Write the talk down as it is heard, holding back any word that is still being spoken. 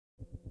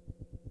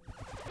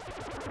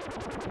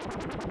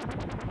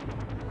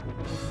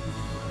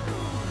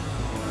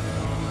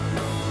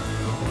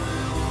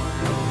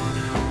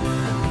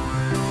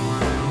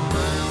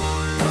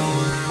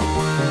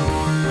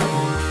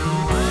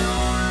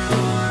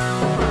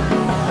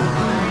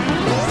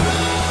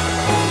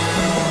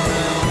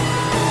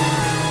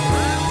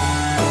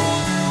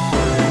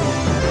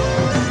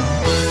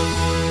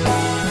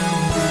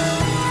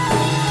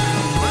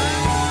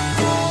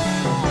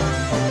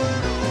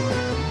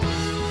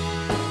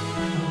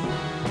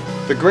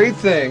The great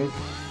thing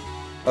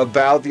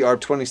about the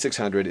ARP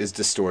 2600 is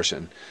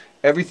distortion.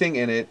 Everything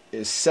in it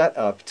is set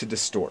up to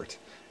distort.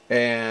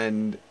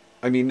 And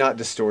I mean, not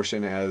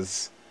distortion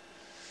as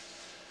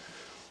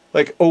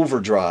like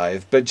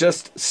overdrive, but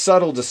just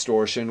subtle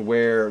distortion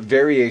where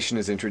variation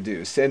is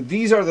introduced. And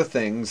these are the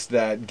things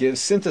that give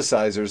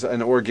synthesizers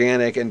an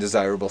organic and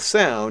desirable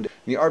sound.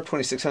 The ARP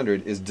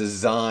 2600 is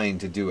designed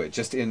to do it,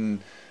 just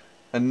in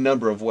a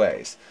number of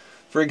ways.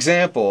 For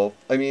example,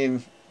 I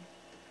mean,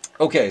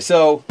 okay,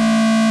 so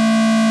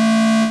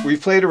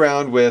we've played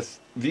around with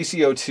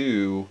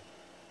VCO2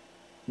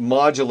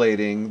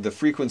 modulating the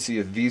frequency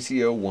of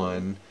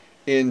VCO1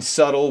 in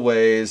subtle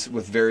ways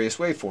with various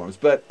waveforms.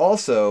 But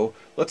also,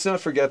 let's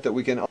not forget that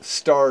we can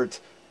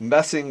start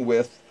messing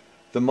with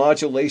the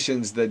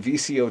modulations that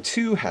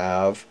VCO2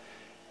 have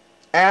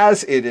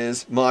as it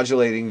is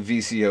modulating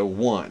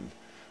VCO1,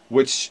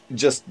 which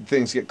just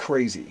things get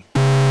crazy.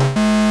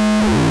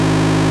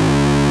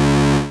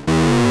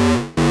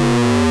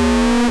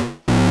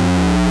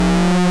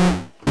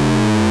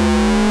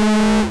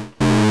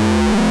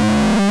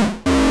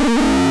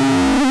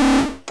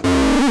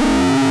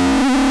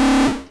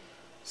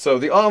 So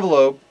the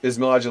envelope is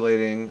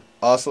modulating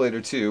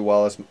oscillator 2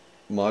 while it's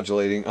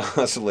modulating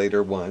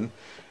oscillator 1.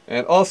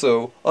 And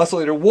also,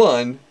 oscillator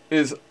 1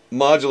 is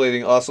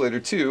modulating oscillator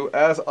 2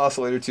 as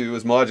oscillator 2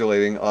 is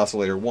modulating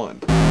oscillator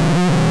 1.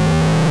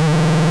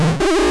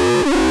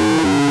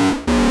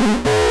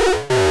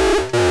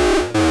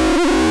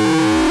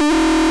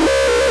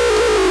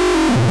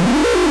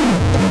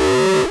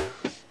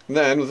 And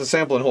then with the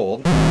sample and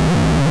hold,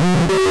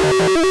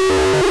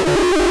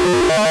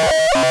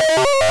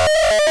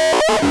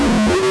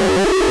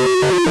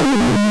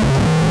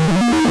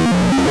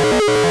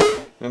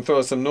 and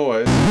throw some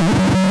noise.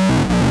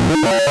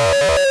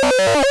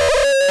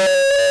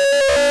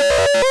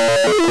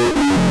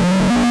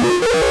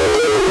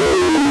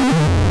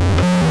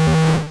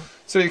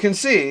 So you can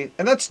see,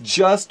 and that's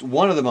just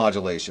one of the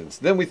modulations.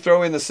 Then we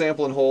throw in the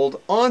sample and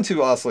hold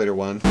onto oscillator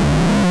 1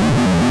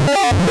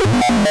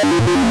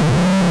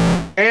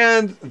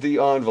 and the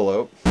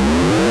envelope.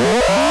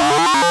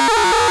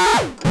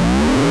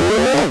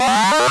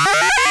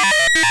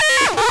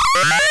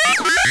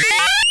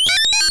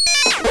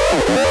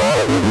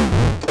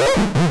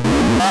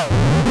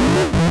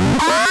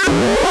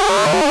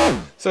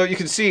 So you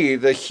can see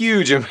the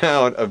huge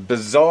amount of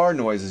bizarre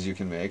noises you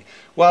can make,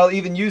 while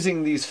even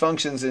using these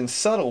functions in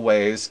subtle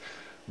ways,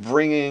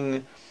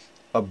 bringing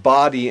a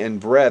body and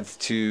breadth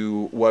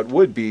to what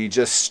would be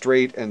just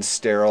straight and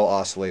sterile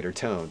oscillator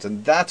tones.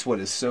 And that's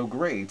what is so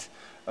great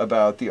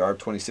about the ARP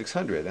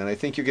 2600. And I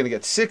think you're going to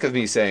get sick of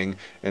me saying,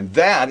 and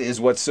that is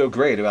what's so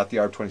great about the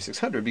ARP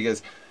 2600,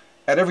 because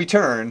at every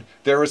turn,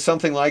 there is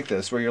something like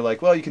this, where you're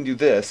like, well, you can do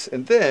this,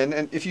 and then,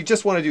 and if you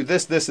just want to do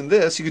this, this, and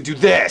this, you can do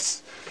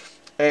this.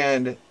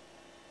 And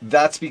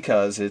that's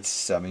because it's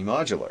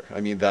semi-modular. I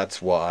mean,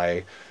 that's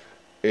why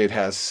it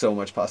has so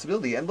much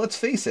possibility. And let's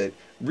face it,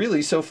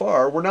 really, so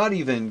far, we're not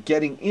even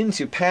getting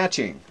into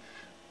patching.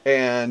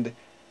 And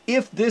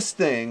if this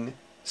thing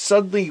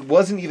suddenly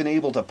wasn't even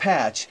able to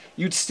patch,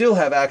 you'd still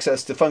have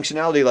access to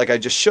functionality like I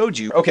just showed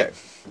you. Okay,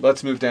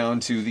 let's move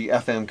down to the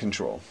FM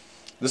control.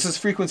 This is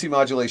frequency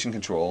modulation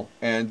control,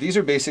 and these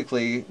are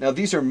basically, now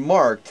these are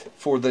marked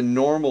for the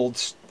normal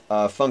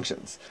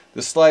functions.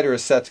 The slider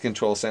is set to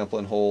control sample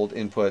and hold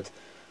input.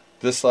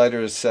 This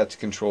slider is set to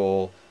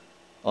control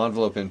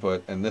envelope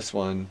input, and this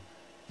one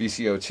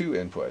VCO2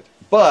 input.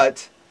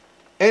 But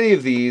any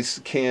of these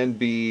can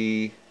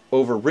be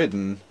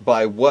overridden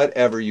by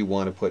whatever you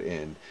want to put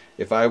in.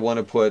 If I want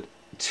to put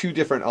two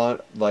different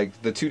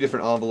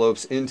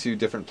envelopes into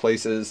different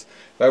places,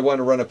 if I want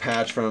to run a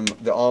patch from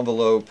the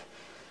envelope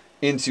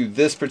into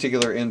this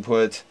particular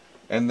input,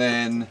 and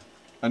then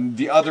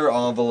the other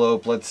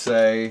envelope, let's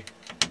say,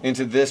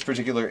 into this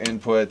particular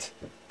input,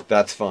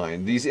 that's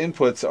fine. These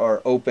inputs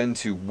are open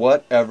to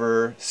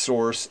whatever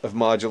source of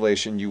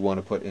modulation you want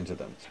to put into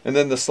them. And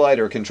then the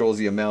slider controls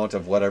the amount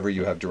of whatever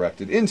you have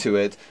directed into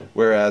it,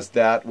 whereas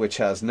that which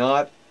has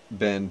not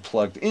been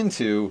plugged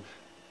into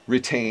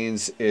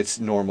retains its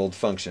normal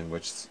function,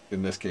 which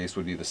in this case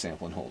would be the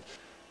sample and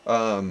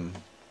hold.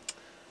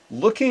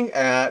 Looking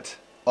at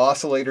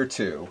oscillator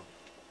 2,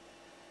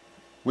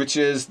 which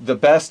is the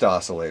best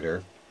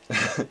oscillator,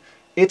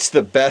 it's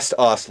the best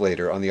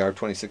oscillator on the ARP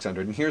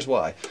 2600, and here's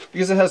why.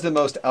 Because it has the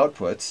most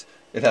outputs.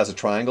 It has a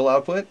triangle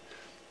output.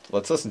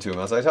 Let's listen to them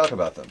as I talk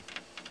about them.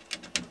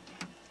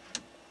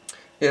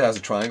 It has a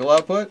triangle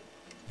output.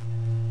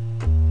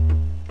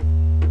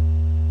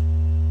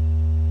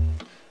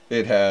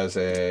 It has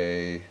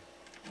a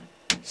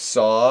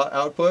saw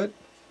output.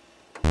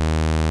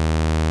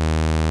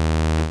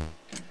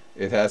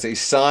 It has a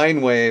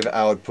sine wave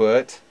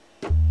output.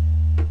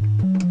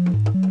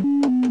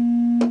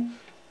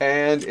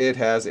 And it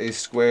has a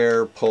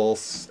square,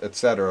 pulse,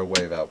 etc.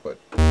 wave output.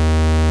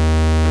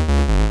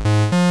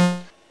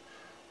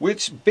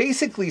 Which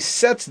basically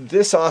sets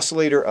this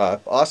oscillator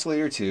up,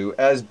 oscillator 2,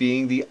 as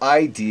being the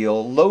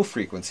ideal low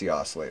frequency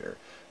oscillator.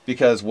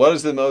 Because what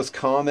is the most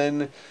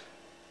common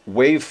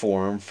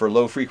waveform for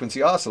low frequency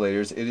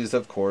oscillators, it is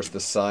of course the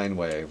sine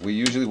wave. We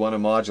usually want to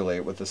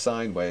modulate with the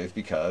sine wave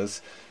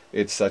because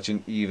it's such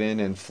an even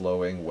and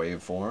flowing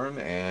waveform,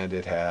 and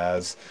it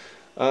has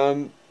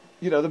the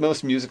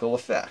most musical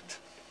effect.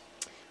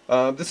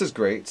 This is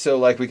great. So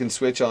like we can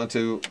switch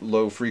onto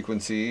low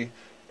frequency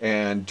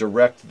and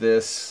direct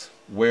this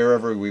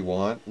wherever we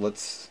want.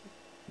 That's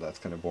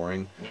kind of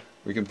boring.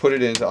 We can put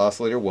it into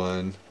oscillator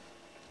 1.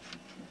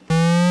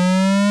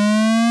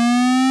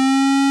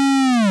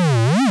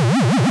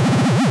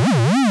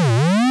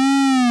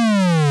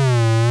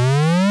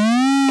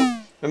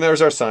 And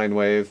there's our sine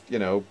wave,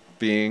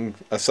 being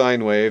a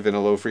sine wave in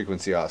a low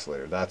frequency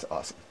oscillator. That's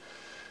awesome.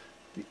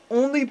 The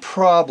only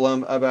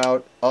problem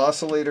about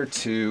oscillator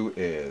 2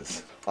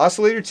 is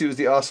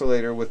the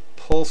oscillator with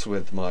pulse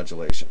width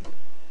modulation.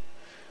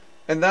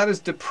 And that is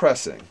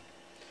depressing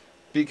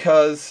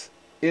because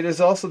it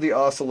is also the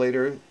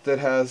oscillator that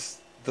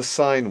has the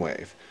sine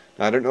wave.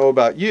 Now, I don't know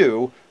about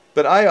you,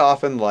 but I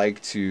often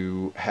like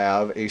to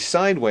have a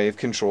sine wave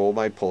control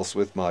my pulse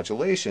width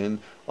modulation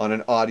on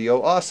an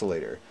audio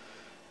oscillator.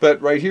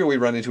 But right here we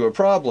run into a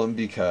problem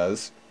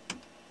because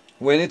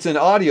when it's in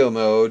audio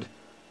mode,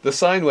 the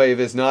sine wave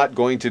is not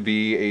going to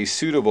be a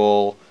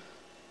suitable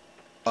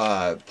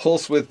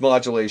pulse width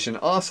modulation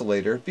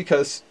oscillator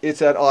because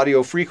it's at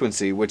audio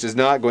frequency, which is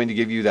not going to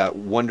give you that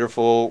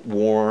wonderful,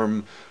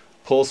 warm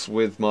pulse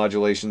width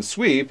modulation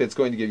sweep. It's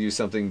going to give you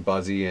something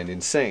buzzy and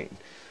insane.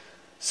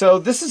 So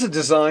this is a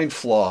design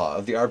flaw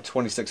of the ARP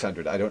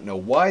 2600. I don't know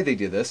why they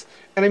did this.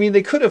 And I mean,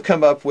 they could have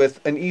come up with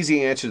an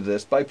easy answer to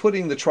this by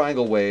putting the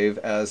triangle wave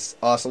as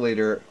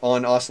oscillator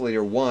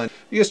 1,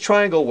 because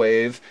triangle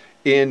wave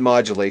in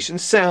modulation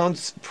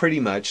sounds pretty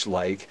much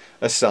like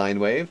a sine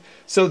wave.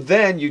 So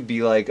then you'd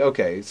be like,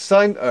 okay,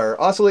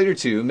 oscillator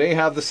 2 may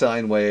have the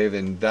sine wave,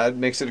 and that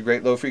makes it a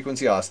great low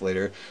frequency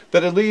oscillator,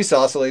 but at least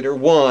oscillator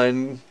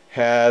 1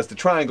 has the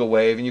triangle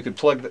wave, and you could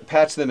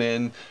patch them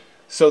in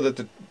so that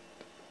the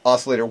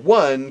oscillator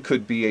 1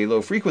 could be a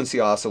low frequency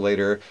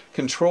oscillator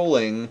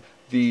controlling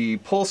the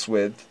pulse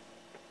width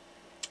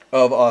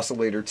of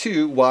oscillator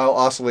 2, while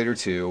oscillator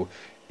 2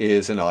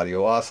 is an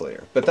audio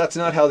oscillator. But that's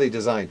not how they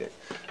designed it.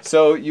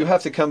 So you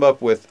have to come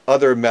up with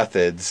other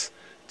methods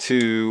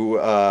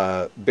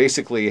to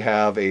basically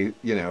have a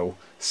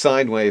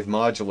sine wave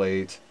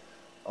modulate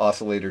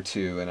oscillator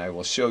 2, and I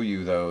will show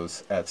you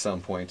those at some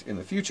point in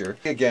the future.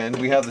 Again,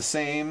 we have the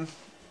same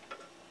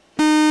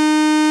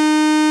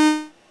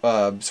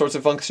sorts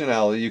of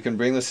functionality. You can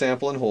bring the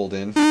sample and hold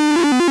in,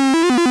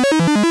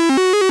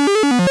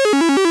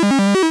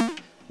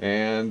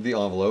 and the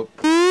envelope.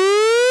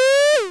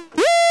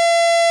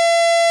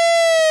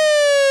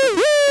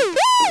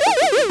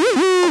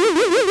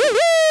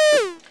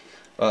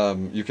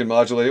 You can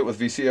modulate it with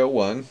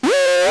VCO1.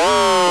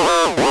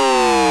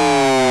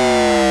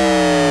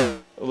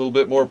 A little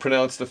bit more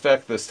pronounced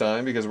effect this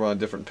time because we're on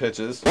different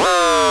pitches.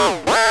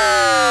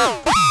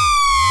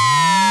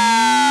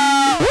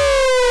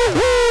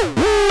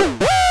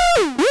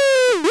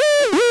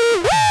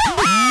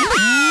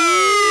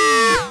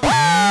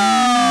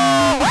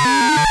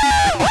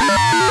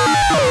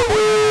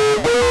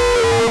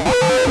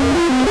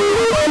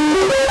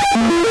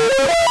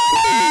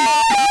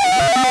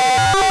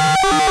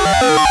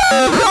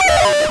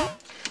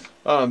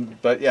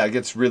 But yeah, it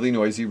gets really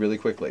noisy really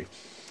quickly.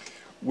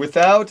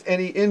 Without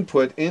any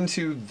input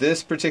into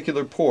this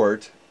particular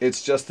port,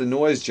 it's just the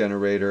noise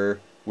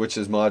generator which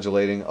is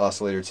modulating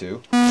oscillator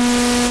 2.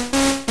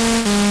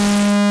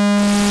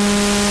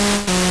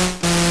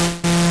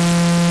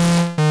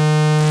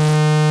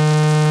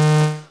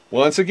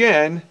 Once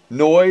again,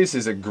 noise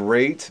is a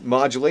great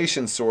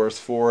modulation source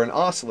for an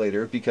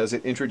oscillator because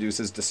it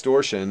introduces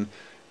distortion,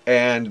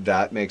 and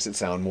that makes it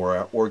sound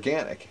more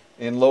organic.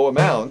 In low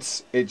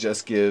amounts, it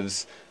just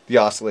gives the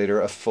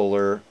oscillator a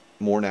fuller,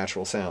 more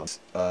natural sound.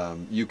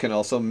 You can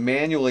also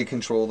manually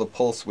control the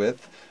pulse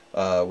width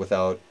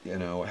without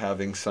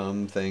having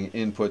something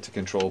input to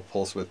control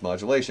pulse width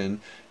modulation.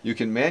 You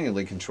can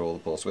manually control the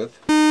pulse width.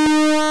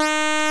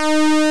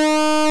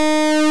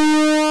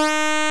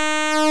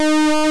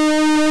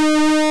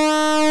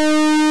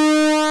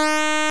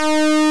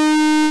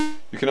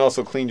 You can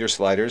also clean your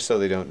sliders so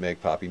they don't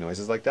make poppy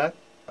noises like that.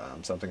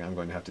 Something I'm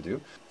going to have to do.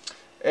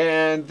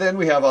 And then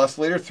we have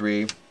oscillator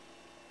 3,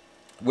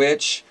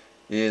 which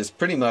is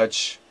pretty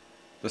much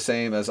the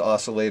same as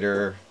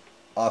oscillators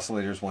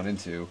 1 and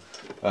 2.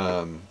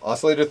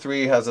 Oscillator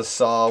 3 has a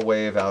saw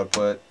wave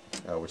output,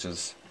 which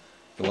is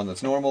the one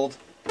that's normaled.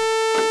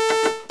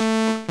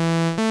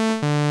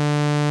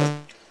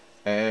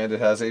 And it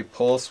has a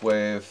pulse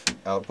wave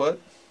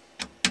output.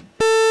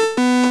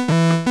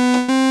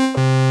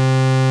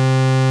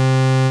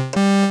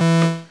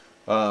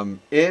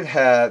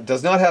 It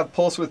does not have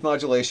pulse width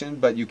modulation,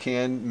 but you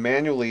can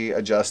manually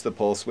adjust the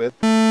pulse width.